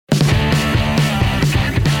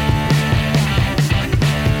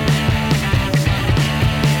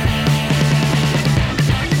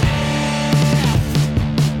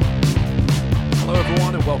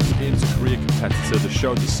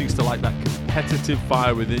show to cease to light that competitive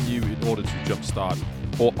fire within you in order to jumpstart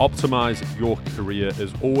or optimize your career.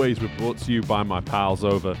 As always, we're brought to you by my pals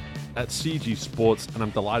over at CG Sports, and I'm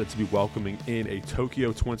delighted to be welcoming in a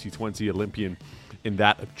Tokyo 2020 Olympian in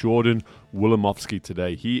that of Jordan Wilimovsky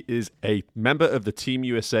today. He is a member of the Team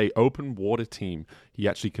USA open water team. He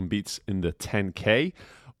actually competes in the 10K.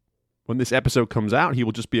 When this episode comes out, he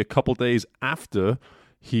will just be a couple days after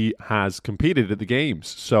he has competed at the games.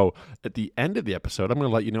 So at the end of the episode, I'm going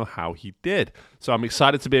to let you know how he did. So I'm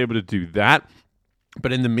excited to be able to do that.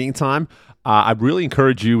 But in the meantime, I really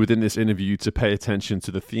encourage you within this interview to pay attention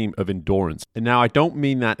to the theme of endurance. And now I don't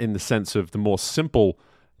mean that in the sense of the more simple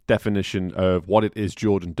definition of what it is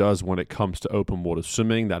Jordan does when it comes to open water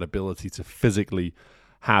swimming, that ability to physically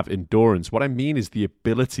have endurance. What I mean is the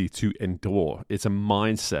ability to endure. It's a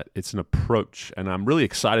mindset, it's an approach, and I'm really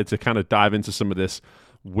excited to kind of dive into some of this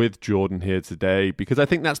with Jordan here today, because I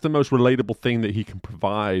think that's the most relatable thing that he can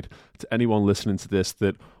provide to anyone listening to this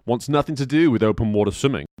that wants nothing to do with open water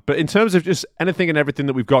swimming. But in terms of just anything and everything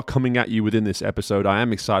that we've got coming at you within this episode, I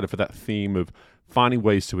am excited for that theme of finding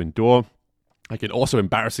ways to endure. I can also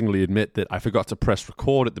embarrassingly admit that I forgot to press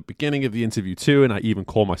record at the beginning of the interview too, and I even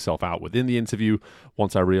called myself out within the interview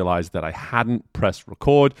once I realized that I hadn't pressed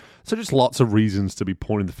record. So just lots of reasons to be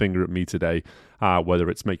pointing the finger at me today, whether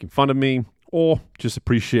it's making fun of me or just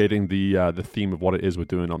appreciating the theme of what it is we're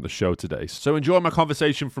doing on the show today. So enjoy my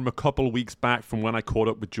conversation from a couple of weeks back from when I caught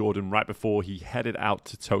up with Jordan right before he headed out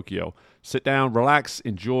to Tokyo. Sit down, relax,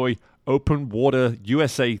 enjoy. Open Water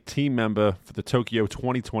USA team member for the Tokyo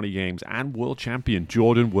 2020 Games and world champion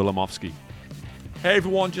Jordan Wilimovsky. Hey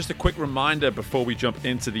everyone, just a quick reminder before we jump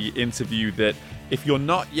into the interview that if you're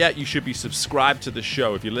not yet, you should be subscribed to the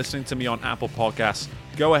show. If you're listening to me on Apple Podcasts,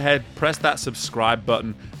 go ahead, press that subscribe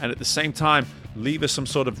button, and at the same time, leave us some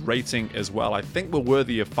sort of rating as well. I think we're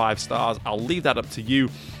worthy of 5 stars. I'll leave that up to you.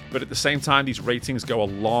 But at the same time, these ratings go a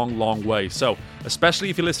long, long way. So, especially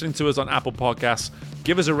if you're listening to us on Apple Podcasts,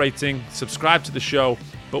 give us a rating, subscribe to the show.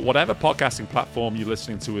 But whatever podcasting platform you're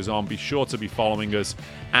listening to us on, be sure to be following us.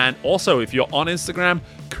 And also, if you're on Instagram,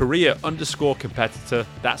 Korea_competitor,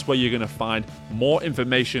 that's where you're going to find more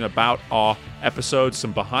information about our episodes,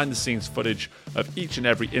 some behind-the-scenes footage of each and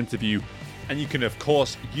every interview. And you can, of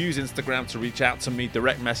course, use Instagram to reach out to me,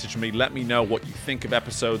 direct message me, let me know what you think of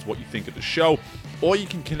episodes, what you think of the show, or you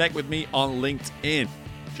can connect with me on LinkedIn.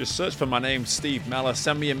 Just search for my name, Steve Meller,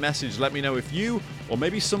 send me a message, let me know if you, or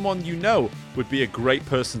maybe someone you know, would be a great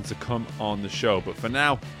person to come on the show. But for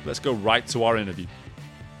now, let's go right to our interview.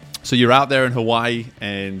 So you're out there in Hawaii,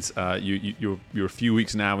 and you're a few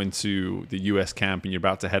weeks now into the US camp, and you're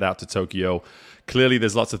about to head out to Tokyo. Clearly,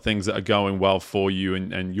 there's lots of things that are going well for you,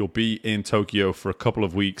 and you'll be in Tokyo for a couple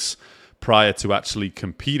of weeks prior to actually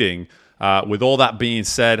competing. With all that being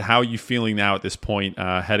said, how are you feeling now at this point,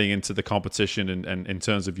 heading into the competition, and in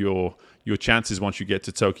terms of your chances once you get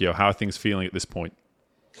to Tokyo? How are things feeling at this point?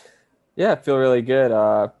 Yeah, I feel really good.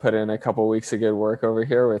 Put in a couple of weeks of good work over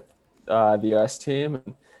here with the US team,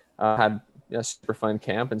 and had a super fun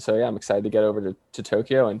camp. And so, yeah, I'm excited to get over to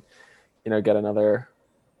Tokyo and, get another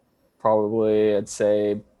probably, I'd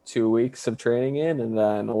say, 2 weeks of training in, and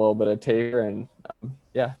then a little bit of taper, and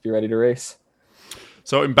be ready to race.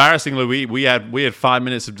 So embarrassingly, we had 5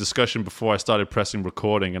 minutes of discussion before I started pressing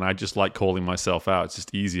recording, and I just like calling myself out. It's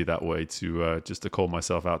just easier that way to just to call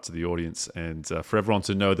myself out to the audience, and for everyone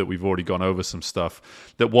to know that we've already gone over some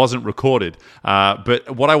stuff that wasn't recorded.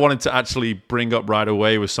 But what I wanted to actually bring up right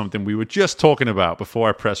away was something we were just talking about before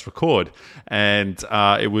I pressed record, and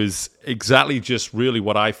it was exactly just really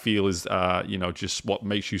what I feel is just what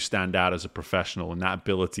makes you stand out as a professional, and that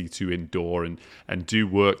ability to endure and do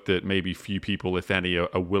work that maybe few people, if any,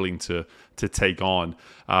 are willing to take on.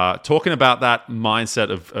 Talking about that mindset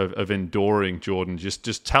of enduring, Jordan,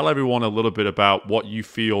 just tell everyone a little bit about what you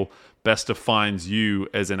feel best defines you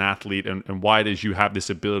as an athlete, and why it is you have this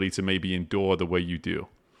ability to maybe endure the way you do.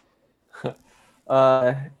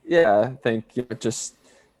 I think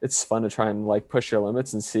it's fun to try and push your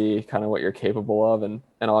limits and see kind of what you're capable of, and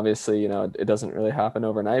obviously it doesn't really happen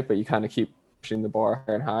overnight, but you kind of keep pushing the bar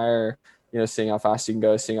higher and higher, seeing how fast you can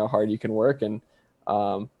go, seeing how hard you can work, and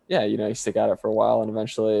you stick at it for a while, and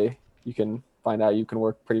eventually you can find out you can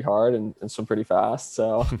work pretty hard and swim pretty fast.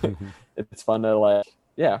 So it's fun to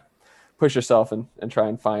push yourself and try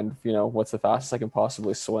and find, what's the fastest I can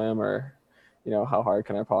possibly swim, or, how hard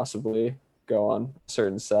can I possibly go on a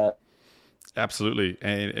certain set. Absolutely.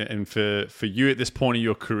 And for you at this point in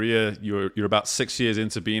your career, you're about 6 years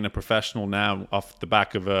into being a professional now, off the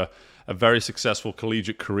back of a very successful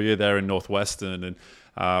collegiate career there in Northwestern. And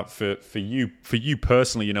for you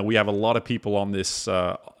personally, we have a lot of people on this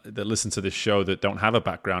that listen to this show that don't have a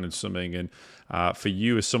background in swimming. And for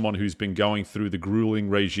you, as someone who's been going through the grueling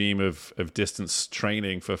regime of distance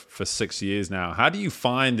training for 6 years now, how do you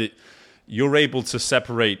find that you're able to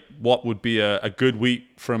separate what would be a good week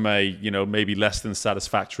from a, maybe less than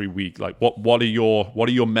satisfactory week? Like what are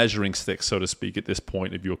your measuring sticks, so to speak, at this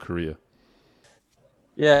point of your career?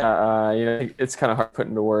 Yeah, it's kind of hard to put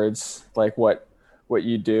into words like what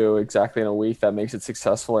you do exactly in a week that makes it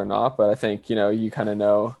successful or not. But I think, you kind of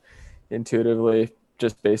know intuitively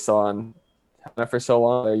just based on having it for so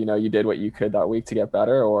long, or, you did what you could that week to get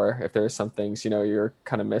better, or if there's some things, you're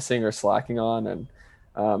kind of missing or slacking on, and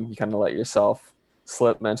you kind of let yourself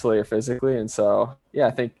slip mentally or physically. And so, yeah,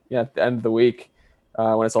 I think, at the end of the week,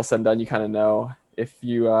 when it's all said and done, you kind of know if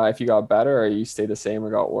you got better or you stayed the same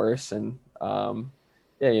or got worse. And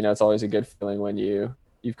yeah, it's always a good feeling when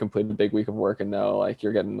you've completed a big week of work and know like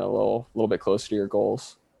you're getting a little bit closer to your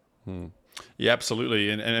goals. Yeah,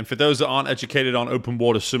 absolutely. And for those that aren't educated on open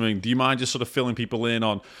water swimming, do you mind just sort of filling people in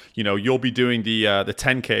on, you'll be doing the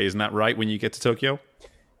 10K, isn't that right, when you get to Tokyo?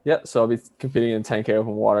 Yeah, so I'll be competing in 10K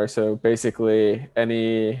open water. So basically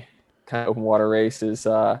any kind of open water race is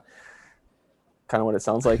kind of what it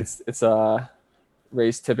sounds like. It's a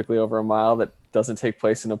race typically over a mile that doesn't take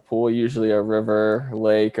place in a pool, usually a river,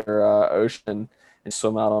 lake, or ocean, and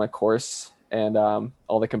swim out on a course. And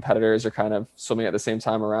all the competitors are kind of swimming at the same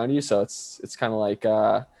time around you. So it's kind of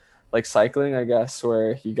like cycling, I guess,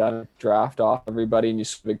 where you got to draft off everybody and you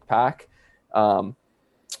swim a big pack.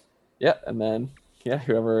 Yeah, and then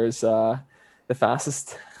whoever is the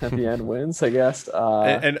fastest at the end wins, I guess.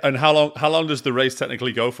 And how long does the race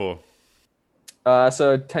technically go for?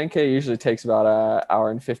 So 10K usually takes about an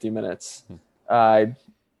hour and 50 minutes.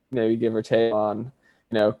 Maybe give or take on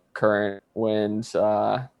current winds,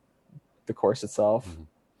 the course itself.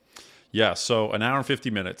 Yeah, so an hour and 50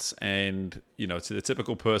 minutes, and to the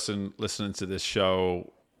typical person listening to this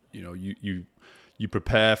show, you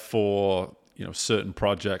prepare for certain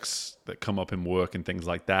projects that come up in work and things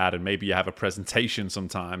like that, and maybe you have a presentation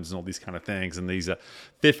sometimes and all these kind of things, and these are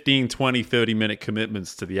 15, 20, 30-minute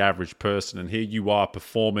commitments to the average person, and here you are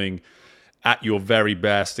performing at your very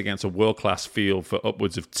best against a world-class field for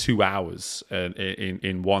upwards of 2 hours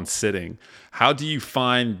in one sitting. How do you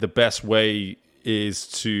find the best way is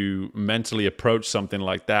to mentally approach something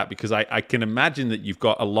like that? Because I can imagine that you've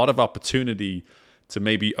got a lot of opportunity to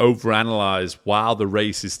maybe overanalyze while the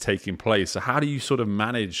race is taking place. So how do you sort of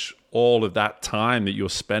manage all of that time that you're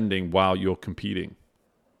spending while you're competing?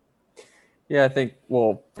 Yeah, I think,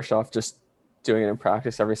 well, first off, just doing it in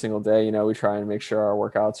practice every single day. We try and make sure our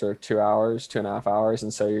workouts are 2 hours, 2.5 hours.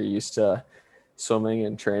 And so you're used to swimming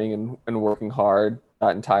and training and working hard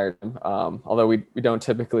that entire time. Although we don't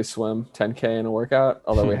typically swim 10K in a workout,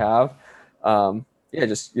 although we have. Yeah,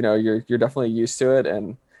 just, you're definitely used to it.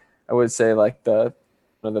 And I would say like one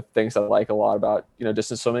of the things I like a lot about,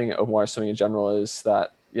 distance swimming, open water swimming in general, is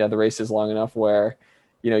that, the race is long enough where,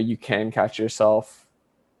 you can catch yourself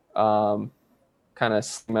kind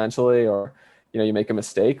of mentally, or, you make a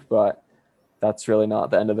mistake, but that's really not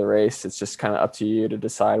the end of the race. It's just kind of up to you to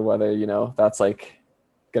decide whether, that's like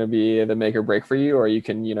going to be the make or break for you, or you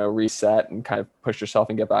can, reset and kind of push yourself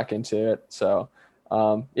and get back into it. So,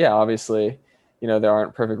 yeah, obviously, there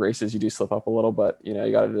aren't perfect races. You do slip up a little, but, you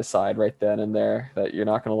got to decide right then and there that you're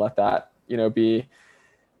not going to let that, be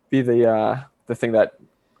the thing that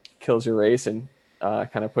kills your race, and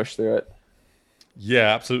kind of push through it.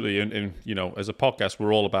 Yeah, absolutely. And as a podcast,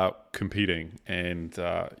 we're all about competing. And,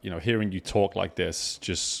 hearing you talk like this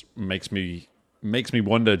just makes me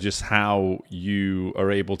wonder just how you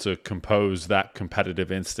are able to compose that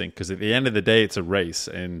competitive instinct. Because at the end of the day, it's a race.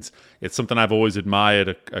 And it's something I've always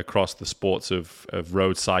admired across the sports of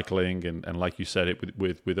road cycling. And like you said, it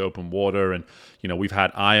with open water. And, we've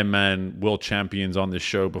had Ironman world champions on this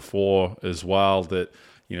show before as well, that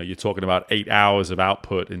you're talking about 8 hours of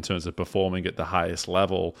output in terms of performing at the highest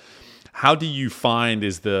level. How do you find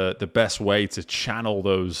is the best way to channel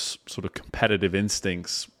those sort of competitive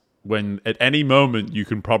instincts when at any moment you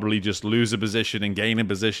can probably just lose a position and gain a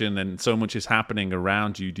position and so much is happening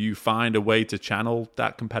around you? Do you find a way to channel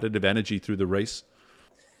that competitive energy through the race?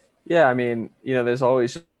 Yeah, I mean, there's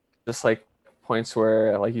always just like points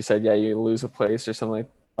where, like you said, you lose a place or something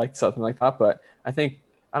like something like that. But I think,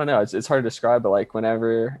 I don't know, it's hard to describe, but like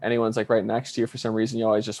whenever anyone's like right next to you, for some reason, you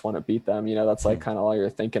always just want to beat them. That's like kind of all you're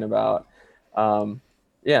thinking about.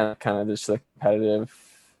 Yeah, kind of just the competitive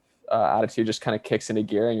attitude just kind of kicks into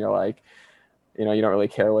gear, and you're like, you don't really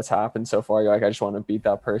care what's happened so far. You're like, I just want to beat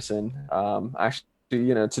that person. Actually,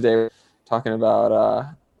 today we're talking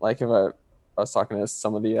about like if I was talking to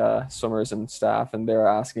some of the swimmers and staff, and they were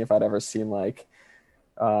asking if I'd ever seen like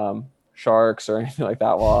sharks or anything like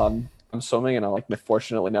that while I'm swimming, and I'm like,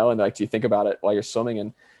 fortunately no. And like, do you think about it while you're swimming?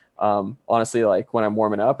 And honestly, like when I'm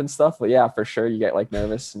warming up and stuff, but yeah, for sure you get like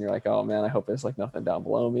nervous and you're like, oh man, I hope there's like nothing down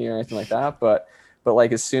below me or anything like that. But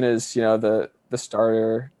like as soon as the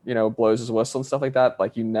starter blows his whistle and stuff like that,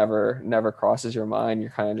 like you never crosses your mind.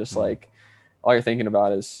 You're kind of just like, all you're thinking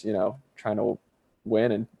about is trying to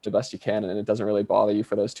win and the best you can, and it doesn't really bother you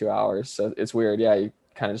for those 2 hours. So it's weird. Yeah, you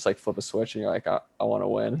kind of just like flip a switch and you're like, I want to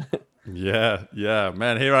win. Yeah,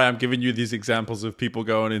 man. Here I am giving you these examples of people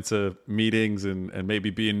going into meetings and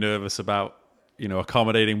maybe being nervous about,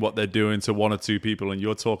 accommodating what they're doing to one or two people. And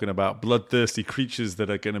you're talking about bloodthirsty creatures that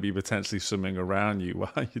are going to be potentially swimming around you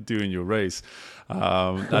while you're doing your race.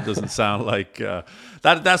 That doesn't sound like,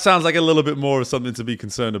 that sounds like a little bit more of something to be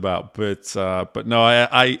concerned about. But no,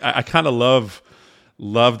 I kind of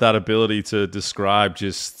love that ability to describe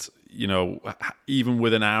just, even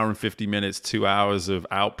with an hour and 50 minutes, 2 hours of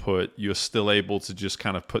output, you're still able to just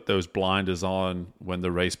kind of put those blinders on when the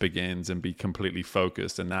race begins and be completely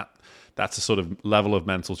focused. And that's a sort of level of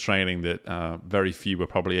mental training that very few are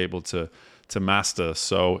probably able to master.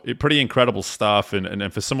 So pretty incredible stuff.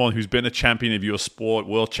 And for someone who's been a champion of your sport,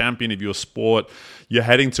 world champion of your sport, you're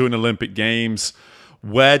heading to an Olympic Games.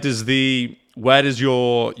 Where does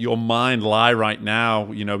your mind lie right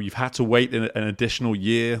now? You've had to wait an additional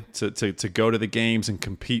year to go to the games and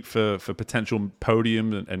compete for potential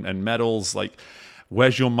podium and medals. Like,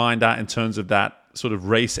 where's your mind at in terms of that sort of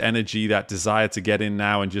race energy, that desire to get in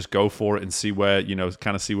now and just go for it and see where,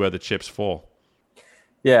 see where the chips fall?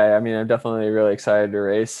 Yeah, I mean, I'm definitely really excited to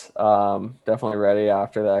race. Definitely ready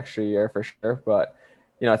after the extra year for sure. But,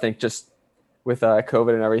 I think just with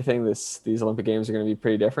COVID and everything, these Olympic Games are going to be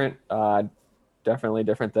pretty different. Definitely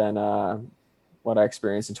different than what I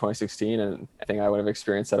experienced in 2016, and I think I would have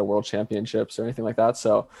experienced at a World Championships or anything like that.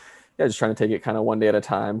 So, yeah, just trying to take it kind of one day at a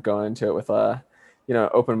time, going into it with a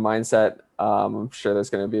open mindset. I'm sure there's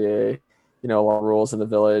going to be a lot of rules in the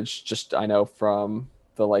village. Just I know from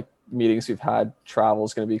the meetings we've had, travel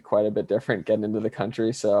is going to be quite a bit different getting into the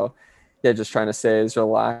country. So, yeah, just trying to stay as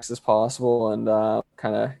relaxed as possible and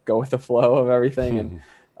kind of go with the flow of everything and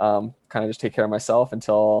kind of just take care of myself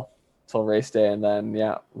until race day, and then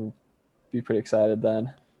we'll be pretty excited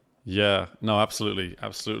then. Yeah, no, absolutely.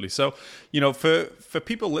 So, for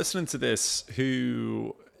people listening to this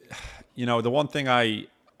who, the one thing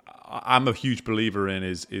I'm a huge believer in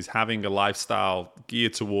is having a lifestyle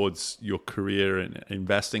geared towards your career and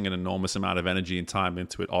investing an enormous amount of energy and time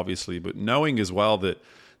into it, obviously, but knowing as well that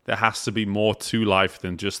there has to be more to life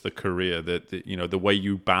than just the career, that the way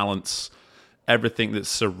you balance everything that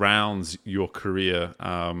surrounds your career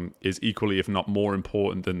is equally, if not more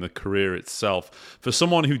important than the career itself. For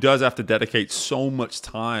someone who does have to dedicate so much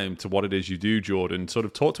time to what it is you do, Jordan, sort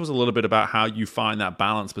of talk to us a little bit about how you find that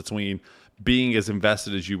balance between being as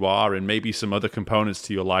invested as you are and maybe some other components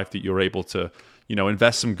to your life that you're able to,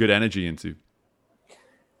 invest some good energy into.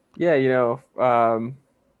 Yeah,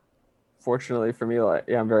 fortunately for me,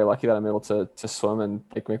 I'm very lucky that I'm able to swim and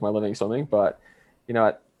make my living swimming. But,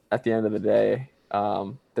 at the end of the day,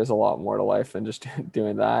 there's a lot more to life than just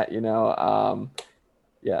doing that,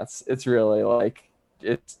 it's really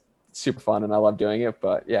it's super fun and I love doing it,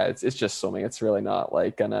 but yeah, it's just swimming. It's really not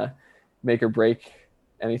gonna make or break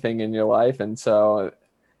anything in your life. And so,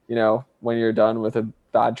 when you're done with a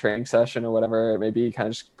bad training session or whatever it may be, you kind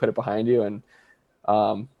of just put it behind you and,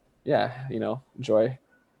 enjoy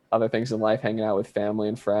other things in life, hanging out with family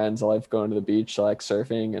and friends. I like going to the beach, I like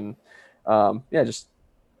surfing and, just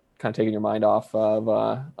kind of taking your mind off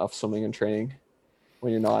of swimming and training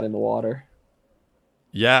when you're not in the water.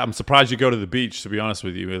 Yeah, I'm surprised you go to the beach, to be honest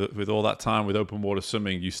with you. With all that time with open water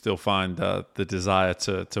swimming, you still find the desire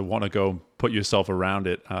to want to go put yourself around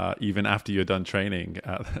it, even after you're done training.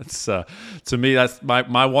 That's to me, that's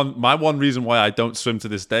my one reason why I don't swim to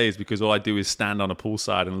this day is because all I do is stand on a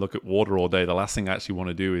poolside and look at water all day. The last thing I actually want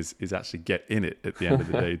to do is actually get in it at the end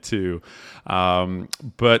of the day too.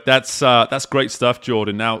 But that's great stuff,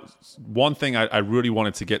 Jordan. Now, one thing I really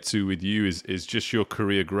wanted to get to with you is just your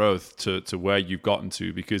career growth to where you've gotten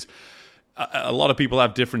to, because a lot of people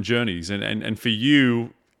have different journeys, and for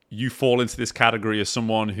you fall into this category as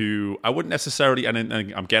someone who I wouldn't necessarily, and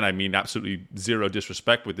again, I mean absolutely zero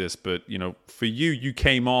disrespect with this, but for you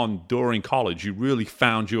came on during college. You really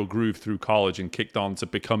found your groove through college and kicked on to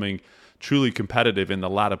becoming truly competitive in the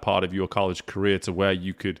latter part of your college career to where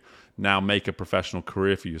you could now make a professional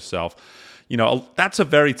career for yourself. That's a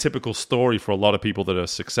very typical story for a lot of people that are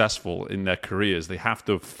successful in their careers. They have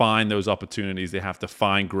to find those opportunities, they have to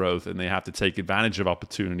find growth, and they have to take advantage of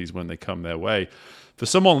opportunities when they come their way. For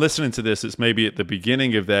someone listening to this, it's maybe at the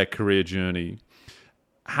beginning of their career journey.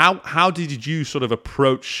 how did you sort of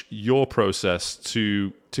approach your process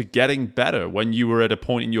to getting better when you were at a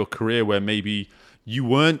point in your career where maybe you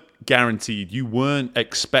weren't guaranteed, you weren't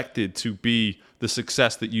expected to be the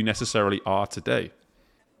success that you necessarily are today?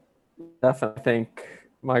 Definitely, I think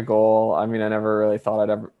my goal. I mean, I never really thought I'd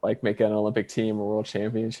ever like make an Olympic team or world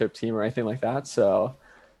championship team or anything like that. So,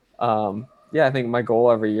 yeah, I think my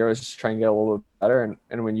goal every year is just try and get a little bit better.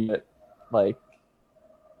 And when you get like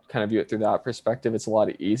kind of view it through that perspective, it's a lot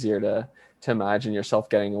easier to imagine yourself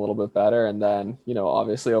getting a little bit better. And then,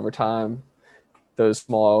 obviously over time, those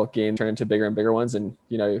small gains turn into bigger and bigger ones. And,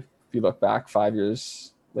 if you look back 5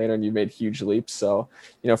 years later and you've made huge leaps. So,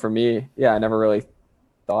 for me, yeah, I never really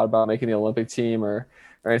thought about making the Olympic team or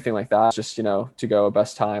anything like that. Just, to go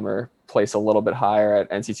best time or place a little bit higher at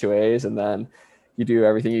NC2As. And then you do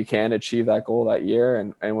everything you can to achieve that goal that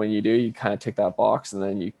year. And when you do, you kind of tick that box, and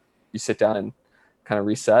then you sit down and kind of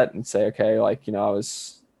reset and say, okay, like,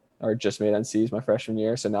 I just made NCs my freshman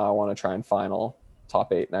year. So now I want to try and final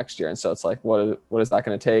top 8 next year. And so it's like, what is that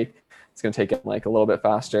going to take? It's going to take it like a little bit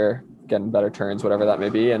faster, getting better turns, whatever that may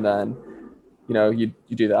be. And then, you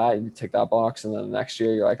do that, you tick that box. And then the next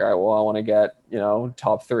year you're like, all right, well, I want to get,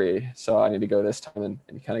 top 3. So I need to go this time, and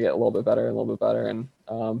you kind of get a little bit better and a little bit better.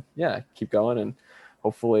 And yeah, keep going. And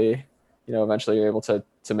hopefully, eventually you're able to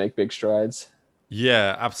make big strides.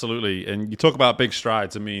 Yeah, absolutely. And you talk about big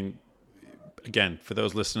strides. I mean, again, for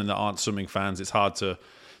those listening that aren't swimming fans, it's hard to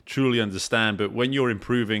truly understand. But when you're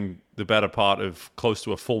improving the better part of close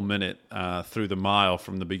to a full minute through the mile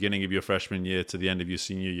from the beginning of your freshman year to the end of your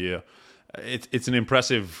senior year, it's an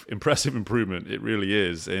impressive improvement. It really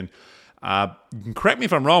is. And correct me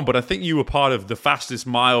if I'm wrong, but I think you were part of the fastest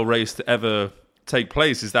mile race to ever take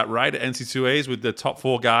place. Is that right? At NC2As, with the top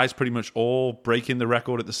 4 guys pretty much all breaking the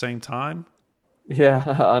record at the same time? Yeah,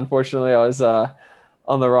 unfortunately, I was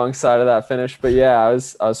on the wrong side of that finish. But yeah, I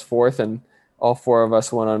was 4th, and all 4 of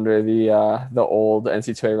us went under the old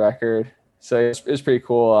NC2A record. So it was pretty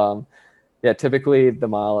cool. Yeah, typically the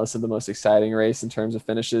mile isn't the most exciting race in terms of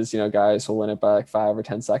finishes. Guys will win it by like 5 or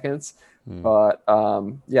 10 seconds. But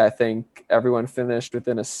yeah, I think everyone finished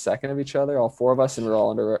within a second of each other, all 4 of us, and we were all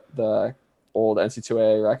under the old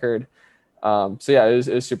NC2A record. So yeah, it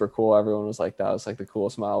was super cool. Everyone was like, that was like the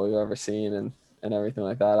coolest mile we've ever seen, and everything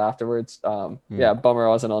like that afterwards. Yeah, bummer I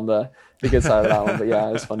wasn't on the good side of that one, but yeah,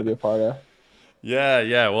 it was fun to be a part of.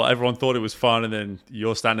 Yeah. Well, everyone thought it was fun, and then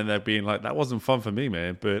you're standing there being like, "That wasn't fun for me,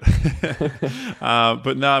 man." But,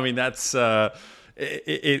 but no, I mean that's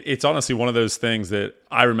it's honestly one of those things that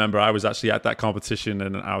I remember. I was actually at that competition,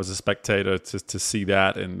 and I was a spectator to see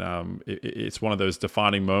that, and it's one of those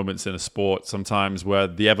defining moments in a sport sometimes where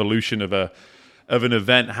the evolution of an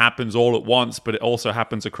event happens all at once, but it also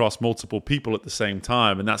happens across multiple people at the same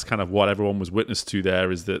time, and that's kind of what everyone was witness to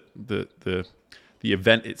there. Is that the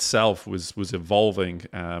event itself was evolving,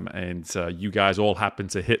 and you guys all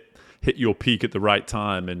happened to hit your peak at the right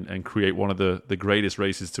time and create one of the greatest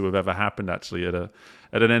races to have ever happened actually at an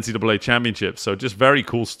NCAA championship. So just very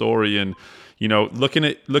cool story. And looking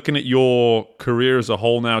at your career as a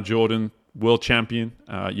whole now, Jordan, world champion,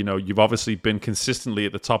 you've obviously been consistently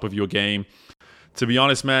at the top of your game. To be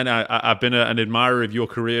honest, man, I've been an admirer of your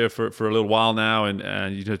career for a little while now,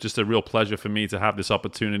 and just a real pleasure for me to have this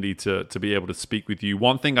opportunity to be able to speak with you.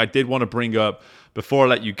 One thing I did want to bring up before I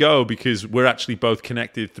let you go, because we're actually both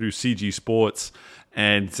connected through CG Sports,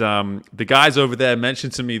 and the guys over there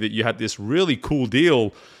mentioned to me that you had this really cool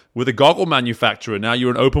deal with a goggle manufacturer. Now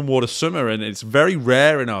you're an open water swimmer, and it's very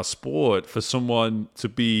rare in our sport for someone to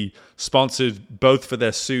be sponsored both for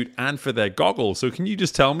their suit and for their goggles. So can you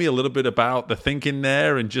just tell me a little bit about the thinking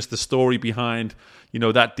there and just the story behind,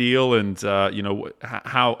 that deal, and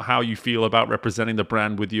how you feel about representing the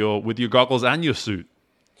brand with your goggles and your suit?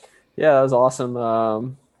 Yeah, that was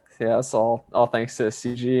awesome. Yeah, it's all thanks to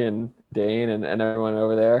CG and Dane and everyone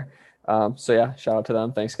over there. So yeah, shout out to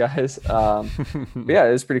them. Thanks, guys. But yeah,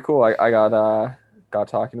 it was pretty cool. I got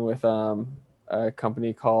talking with a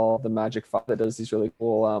company called the Magic 5 that does these really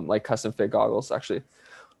cool like custom fit goggles. Actually,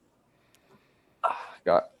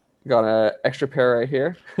 got an extra pair right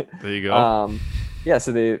here. There you go. Yeah,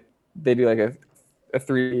 so they do like a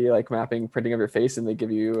 3D like mapping printing of your face, and they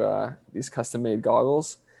give you these custom made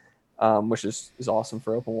goggles, which is awesome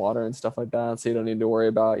for open water and stuff like that. So you don't need to worry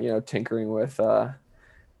about tinkering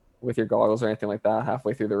with your goggles or anything like that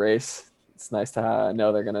halfway through the race. It's nice to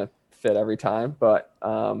know they're gonna fit every time. But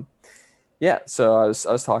yeah, so I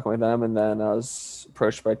was talking with them, and then I was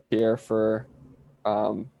approached by TIER for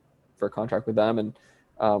a contract with them, and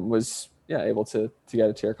was able to get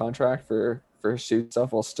a TIER contract for suit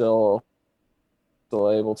stuff, while still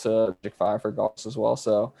able to Magic 5 for goggles as well.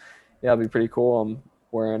 So yeah, it'll be pretty cool. I'm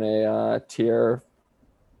wearing a tier,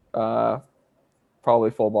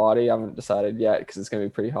 probably full body. I haven't decided yet because it's going to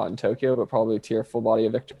be pretty hot in Tokyo, but probably tier full body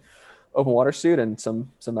Invicta open water suit and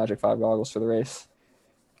some Magic 5 goggles for the race.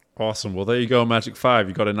 Awesome. Well, there you go, Magic 5.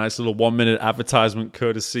 You got a nice little 1-minute advertisement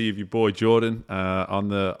courtesy of your boy Jordan on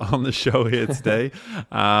the show here today.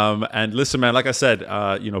 And listen, man, like I said,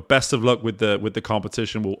 best of luck with the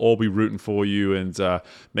competition. We'll all be rooting for you, and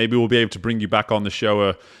maybe we'll be able to bring you back on the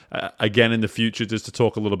show again in the future just to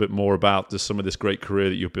talk a little bit more about just some of this great career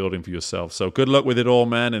that you're building for yourself. So good luck with it all,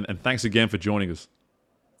 man, and thanks again for joining us.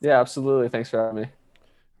 Yeah, absolutely. Thanks for having me.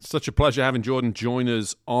 Such a pleasure having Jordan join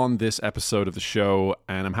us on this episode of the show,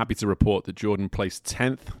 and I'm happy to report that Jordan placed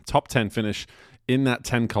 10th, top 10 finish in that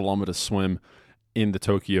 10-kilometer swim in the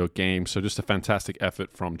Tokyo Games. So just a fantastic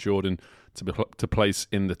effort from Jordan to place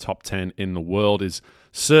in the top 10 in the world is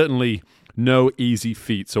certainly no easy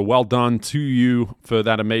feat. So well done to you for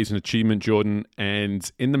that amazing achievement, Jordan.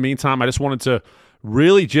 And in the meantime, I just wanted to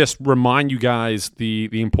really just remind you guys the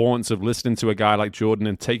importance of listening to a guy like Jordan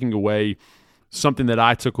and taking away something that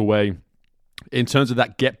I took away in terms of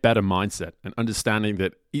that get better mindset and understanding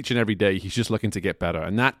that each and every day he's just looking to get better.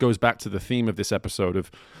 And that goes back to the theme of this episode of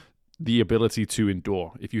the ability to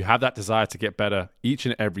endure. If you have that desire to get better each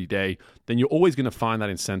and every day, then you're always going to find that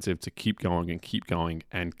incentive to keep going and keep going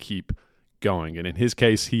and keep going. And in his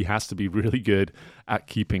case, he has to be really good at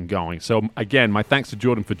keeping going. So again, my thanks to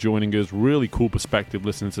Jordan for joining us. Really cool perspective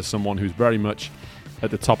listening to someone who's very much at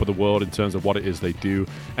the top of the world in terms of what it is they do.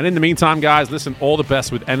 And in the meantime, guys, listen, all the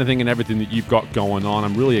best with anything and everything that you've got going on.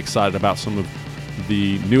 I'm really excited about some of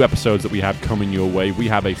the new episodes that we have coming your way. We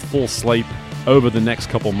have a full slate over the next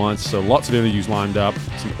couple months, so lots of interviews lined up,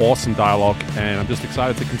 some awesome dialogue, and I'm just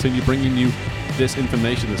excited to continue bringing you this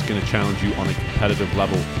information that's going to challenge you on a competitive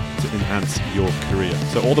level to enhance your career.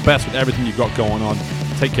 So all the best with everything you've got going on.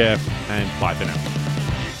 Take care, and bye for now.